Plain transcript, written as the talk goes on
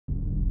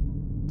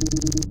Are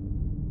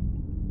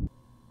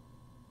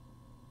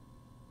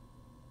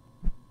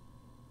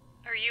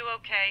you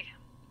okay?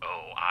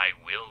 Oh, I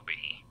will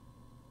be.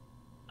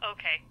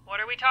 Okay, what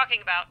are we talking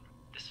about?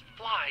 This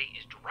fly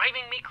is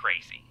driving me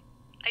crazy.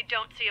 I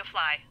don't see a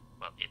fly.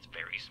 Well, it's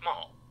very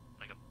small.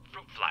 Like a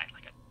fruit fly,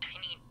 like a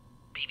tiny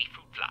baby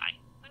fruit fly.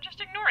 Then just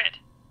ignore it.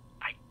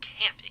 I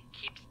can't. It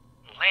keeps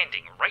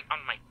landing right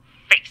on my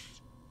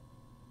face.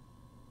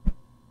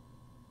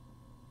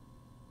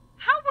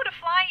 How would a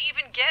fly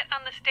even get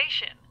on the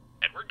station?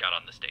 Edward got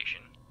on the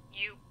station.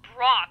 You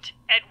brought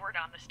Edward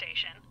on the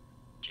station.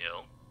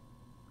 Jill,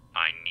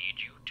 I need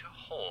you to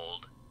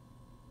hold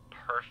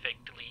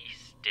perfectly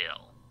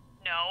still.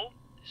 No.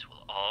 This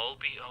will all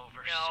be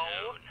over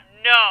No. soon.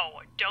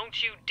 No.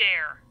 Don't you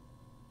dare.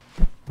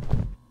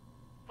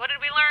 What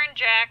did we learn,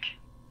 Jack?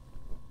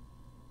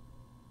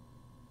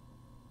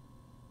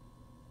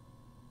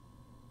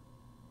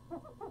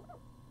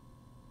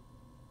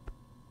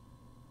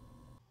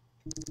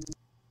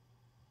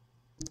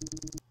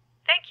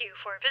 Thank you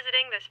for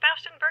visiting the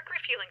Spaustenberg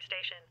refueling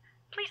station.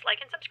 Please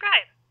like and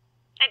subscribe.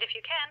 And if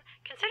you can,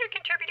 consider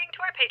contributing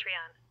to our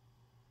Patreon.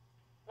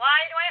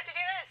 Why do I have to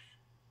do this?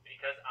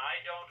 Because I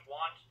don't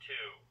want to.